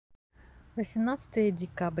18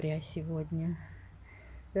 декабря сегодня.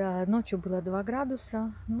 Да, ночью было 2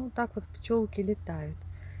 градуса. Ну, так вот пчелки летают.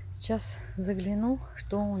 Сейчас загляну,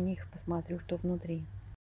 что у них, посмотрю, что внутри.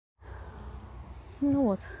 Ну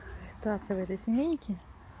вот, ситуация в этой семейке.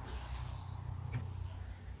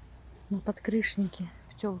 На подкрышнике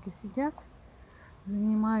пчелки сидят.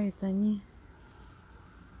 Занимают они.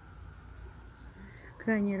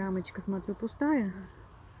 Крайняя рамочка, смотрю, пустая.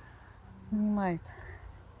 Занимает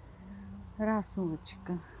раз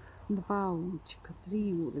улочка, 2 улочка,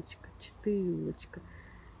 3 улочка, 4 улочка,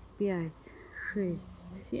 5, 6,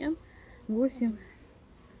 7, 8,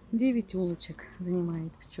 9 улочек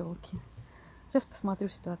занимает пчелки. Сейчас посмотрю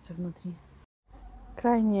ситуацию внутри.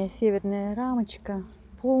 Крайняя северная рамочка,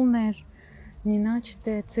 полная, не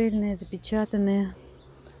начатая, цельная, запечатанная.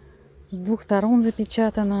 С 2 сторон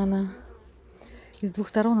запечатана она. И с 2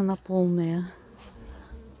 сторон она полная.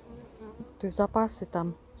 То есть запасы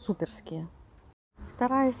там суперские.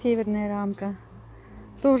 Вторая северная рамка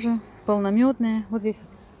тоже полнометная. Вот здесь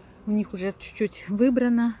у них уже чуть-чуть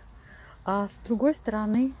выбрано. А с другой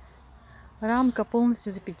стороны рамка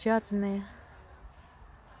полностью запечатанная.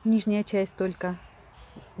 Нижняя часть только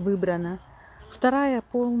выбрана. Вторая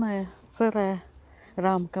полная, целая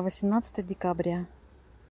рамка, 18 декабря.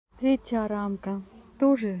 Третья рамка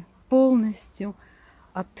тоже полностью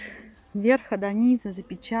от верха до низа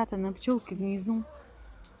запечатана. Пчелки внизу.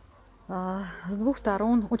 С 2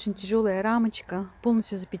 сторон очень тяжелая рамочка,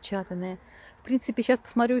 полностью запечатанная. В принципе, сейчас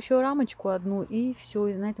посмотрю еще рамочку одну и все,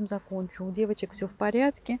 и на этом закончу. У девочек все в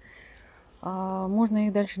порядке. Можно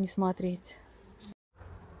их дальше не смотреть.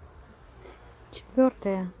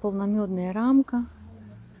 Четвертая полномедная рамка,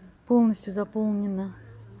 полностью заполнена.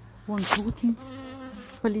 Вон трутень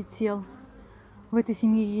полетел. В этой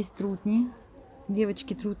семье есть трутни.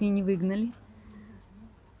 Девочки трутни не выгнали.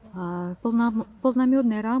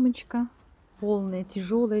 Полномедная рамочка, полная,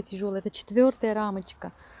 тяжелая. Это четвертая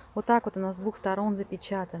рамочка. Вот так вот она с 2 сторон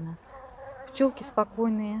запечатана. Пчелки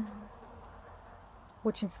спокойные,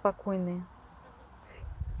 очень спокойные.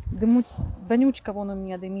 Вонючка вон у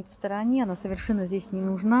меня дымит в стороне, она совершенно здесь не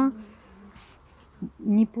нужна.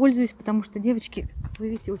 Не пользуюсь, потому что девочки, как вы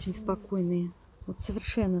видите, очень спокойные. Вот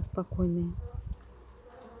совершенно спокойные.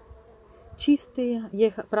 Чистые. Я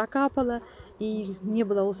их прокапала, и не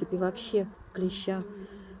было осыпи вообще клеща.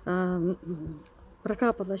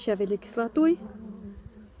 Прокапала щавелевой кислотой.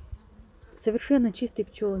 Совершенно чистые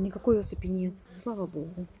пчелы, никакой осыпи нет. Слава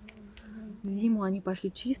богу. В зиму они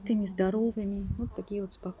пошли чистыми, здоровыми. Вот такие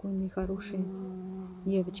вот спокойные, хорошие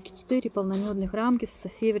девочки. 4 полномедных рамки со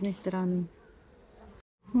северной стороны.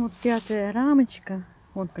 Вот 5-я рамочка.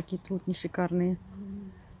 Вот какие трутни шикарные.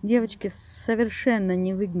 Девочки совершенно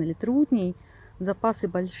не выгнали трутней. Запасы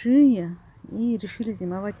большие. И решили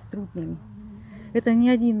зимовать с трутнями. Это не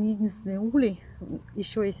один единственный улей.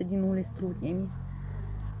 Еще есть один улей с трутнями.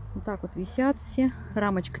 Вот так вот висят все.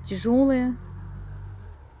 Рамочка тяжелая.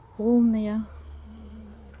 Полная.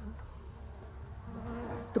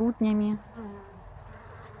 С трутнями.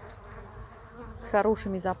 С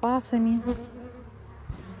хорошими запасами.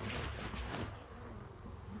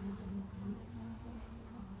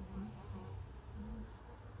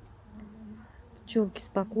 Пчелки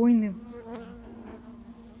спокойные.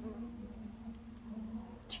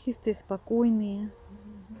 Чистые, спокойные.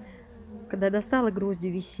 Когда достала, грозди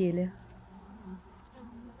висели.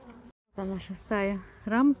 Это наша 6-я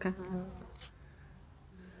рамка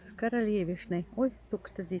с королевишной. Ой, только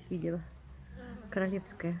что здесь видела.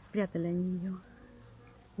 Королевская. Спрятали они ее.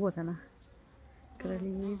 Вот она.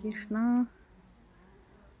 Королевишна.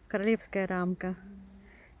 Королевская рамка.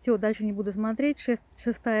 Все, дальше не буду смотреть.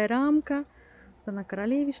 6-я рамка. Вот она,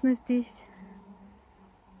 королевишна здесь.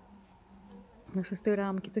 На 6-й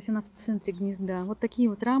рамке. То есть она в центре гнезда. Вот такие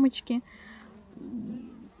вот рамочки.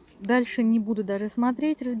 Дальше не буду даже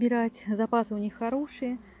смотреть, разбирать. Запасы у них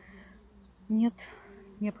хорошие. Нет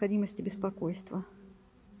необходимости беспокойства.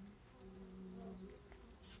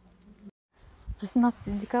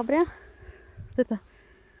 18 декабря. Вот это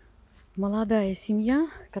молодая семья,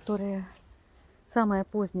 которая самая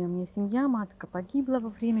поздняя у меня семья. Матка погибла во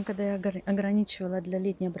время, когда я ограничивала для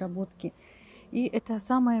летней обработки. И это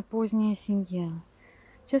самая поздняя семья.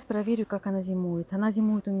 Сейчас проверю, как она зимует. Она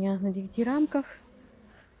зимует у меня на 9 рамках.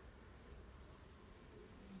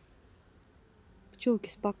 Пчелки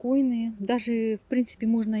спокойные. Даже, в принципе,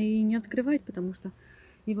 можно и не открывать, потому что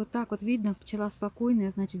и вот так вот видно, пчела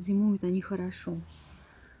спокойная, значит, зимуют они хорошо.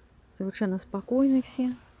 Совершенно спокойны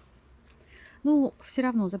все. Но все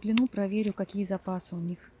равно загляну, проверю, какие запасы у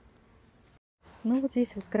них. Ну, вот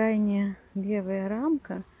здесь вот крайняя левая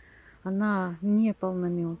рамка. Она не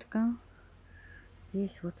полнометка.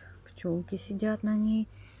 Здесь вот пчелки сидят на ней.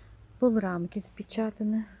 Полрамки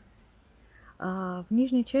запечатаны. А в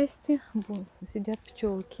нижней части сидят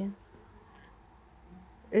пчелки.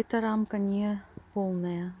 Эта рамка не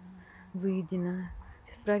полная, выеденная.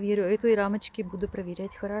 Сейчас проверю. Эту рамочки буду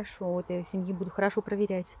проверять хорошо. Вот этой семьи буду хорошо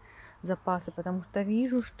проверять запасы, потому что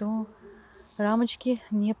вижу, что рамочки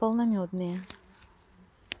не полномедные.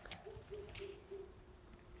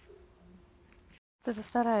 Вот это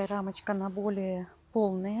вторая рамочка, она более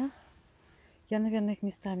полная. Я, наверное, их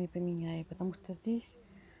местами поменяю, потому что здесь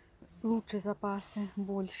лучше запасы,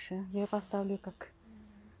 больше. Я ее поставлю как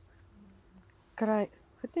край.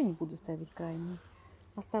 Хотя не буду ставить крайний.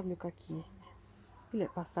 Поставлю как есть. Или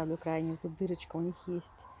поставлю крайнюю. Тут дырочка у них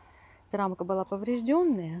есть. Эта рамка была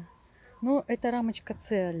поврежденная, но эта рамочка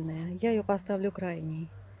цельная. Я ее поставлю крайней.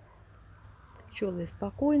 Пчелы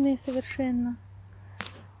спокойные совершенно.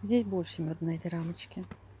 Здесь больше меда на этой рамочке.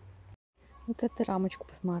 Вот эту рамочку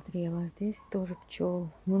посмотрела. Здесь тоже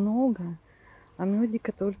пчел много, а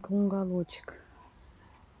медика только уголочек.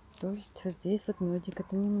 То есть вот здесь вот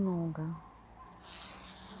медика-то немного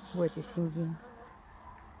в этой семье.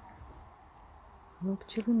 Но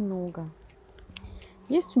пчелы много.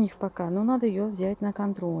 Есть у них пока, но надо ее взять на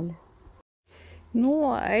контроль.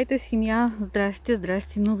 Ну, а эта семья, здрасте,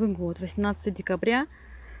 здрасте, Новый год, 18 декабря.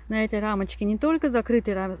 На этой рамочке не только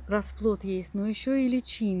закрытый расплод есть, но еще и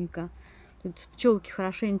личинка. Тут пчелки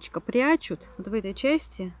хорошенечко прячут. Вот в этой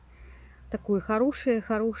части такое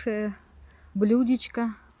хорошее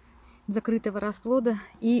блюдечко закрытого расплода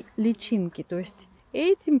и личинки. То есть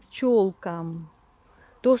этим пчелкам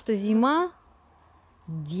то, что зима,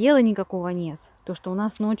 дела никакого нет. То, что у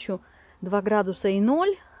нас ночью 2 градуса и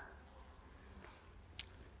 0.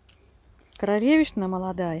 Королевишна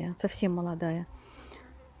молодая, совсем молодая,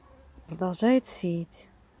 продолжает сеять.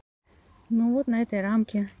 Ну вот на этой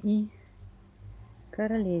рамке и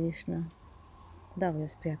королевишна. Куда вы ее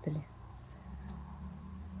спрятали?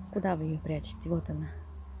 Куда вы ее прячете? Вот она.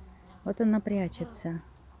 Вот она прячется.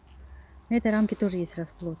 На этой рамке тоже есть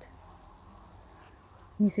расплод.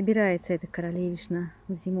 Не собирается эта королевишна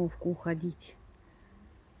в зимовку уходить.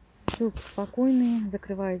 Пчелки спокойные,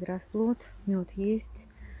 закрывает расплод, мед есть.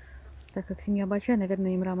 Так как семья большая,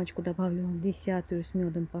 наверное, им рамочку добавлю, 10-ю с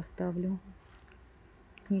медом поставлю.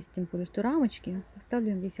 Есть тем более, что рамочки,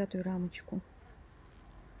 поставлю им 10-ю рамочку.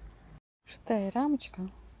 6-я рамочка,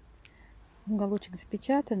 уголочек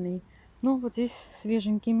запечатанный, но вот здесь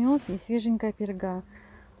свеженький мед и свеженькая перга.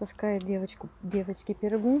 Таскает девочки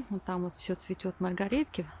пергу, вот там вот все цветет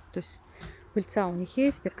маргаретки, то есть пыльца у них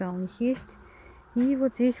есть, перга у них есть. И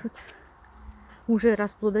вот здесь вот уже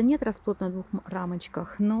расплода нет, расплод на 2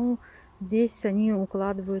 рамочках, но здесь они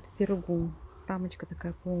укладывают пергу. Рамочка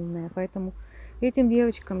такая полная, поэтому этим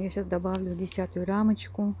девочкам я сейчас добавлю 10-ю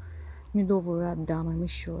рамочку, медовую отдам им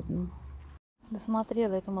еще одну.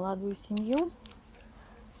 Досмотрела эту молодую семью.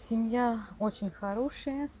 Семья очень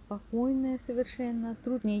хорошая, спокойная совершенно.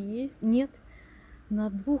 Труднее есть, нет. На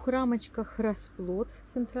 2 рамочках расплод в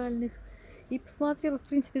центральных. И посмотрела, в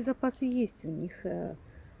принципе, запасы есть у них.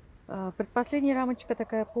 Предпоследняя рамочка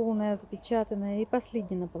такая полная, запечатанная. И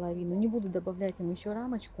последняя наполовину. Не буду добавлять им еще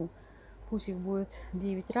рамочку. Пусть их будет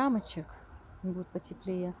 9 рамочек. Будет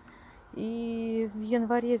потеплее. И в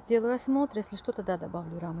январе сделаю осмотр. Если что, тогда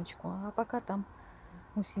добавлю рамочку. А пока там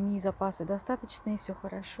у семьи запасы достаточные, все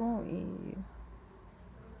хорошо. И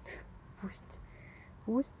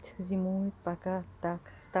пусть зимует пока так.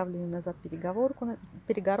 Ставлю им назад перегородку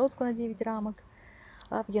на 9 рамок.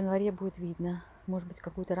 А в январе будет видно. Может быть,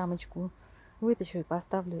 какую-то рамочку вытащу и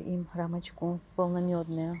поставлю им рамочку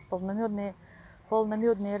полномедную.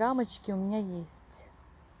 Полномедные рамочки у меня есть.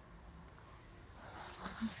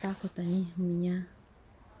 Вот так вот они у меня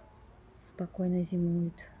спокойно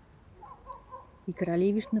зимуют. И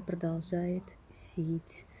королевишна продолжает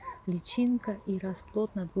сеять. Личинка и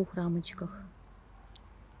расплод на 2 рамочках.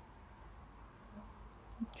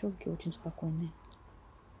 Пчелки очень спокойные.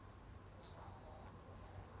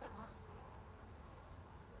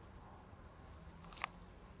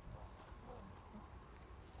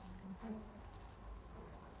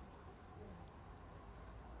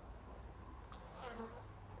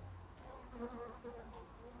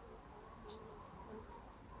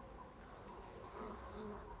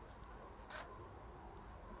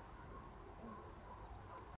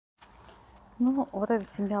 Ну, вот эта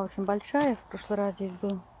семья очень большая. В прошлый раз здесь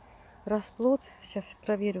был расплод. Сейчас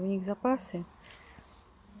проверю у них запасы.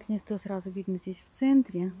 Гнездо сразу видно здесь в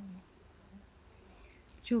центре.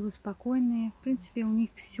 Пчелы спокойные. В принципе, у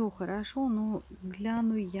них все хорошо, но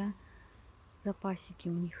гляну я запасики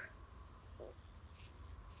у них.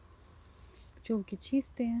 Пчелки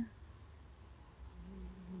чистые.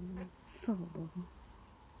 Слава Богу.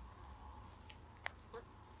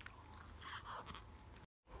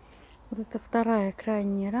 Вот это вторая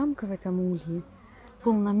крайняя рамка в этом улье.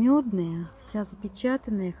 Полномедная, вся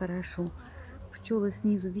запечатанная хорошо. Пчелы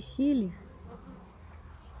снизу висели.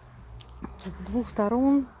 С двух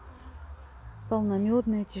сторон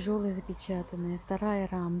полномедная, тяжелая, запечатанная. Вторая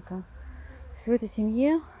рамка. То есть в этой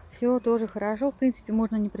семье все тоже хорошо. В принципе,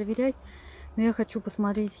 можно не проверять. Но я хочу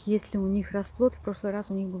посмотреть, есть ли у них расплод. В прошлый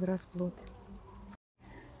раз у них был расплод.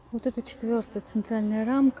 Вот это четвертая центральная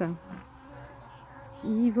рамка.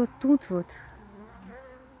 И вот тут вот,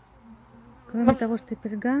 кроме того, что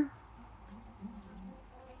перга,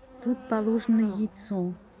 тут положено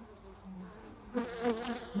яйцо.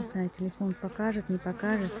 Не знаю, телефон покажет, не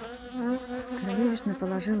покажет. Королевишна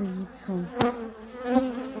положила яйцо.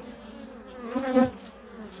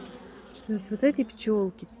 То есть вот эти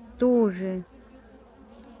пчелки тоже,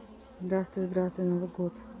 здравствуй, здравствуй, Новый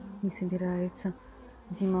год, не собираются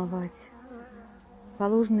зимовать.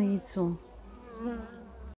 Положено яйцо.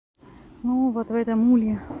 Ну вот в этом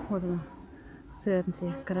улье, вот он, в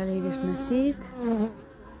центре королевишна сеет.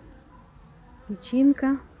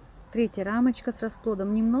 Личинка. Третья рамочка с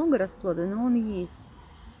расплодом. Немного расплода, но он есть.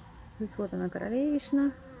 То есть вот она,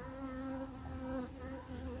 королевишна.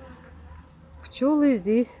 Пчелы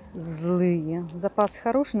здесь злые. Запас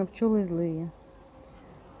хороший, но пчелы злые.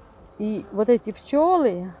 И вот эти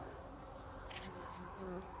пчелы,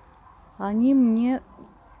 они мне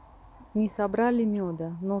не собрали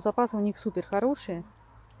меда. Но запасы у них супер хорошие.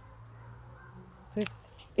 То есть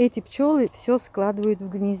эти пчелы все складывают в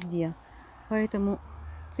гнезде. Поэтому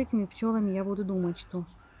с этими пчелами я буду думать, что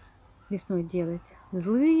весной делать.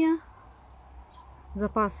 Злые.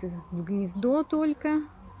 Запасы в гнездо только.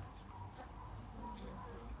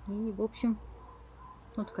 И, в общем,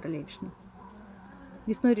 вот королевишна.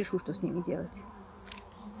 Весной решу, что с ними делать.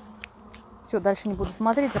 Все, дальше не буду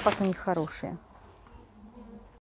смотреть. Запасы у них хорошие.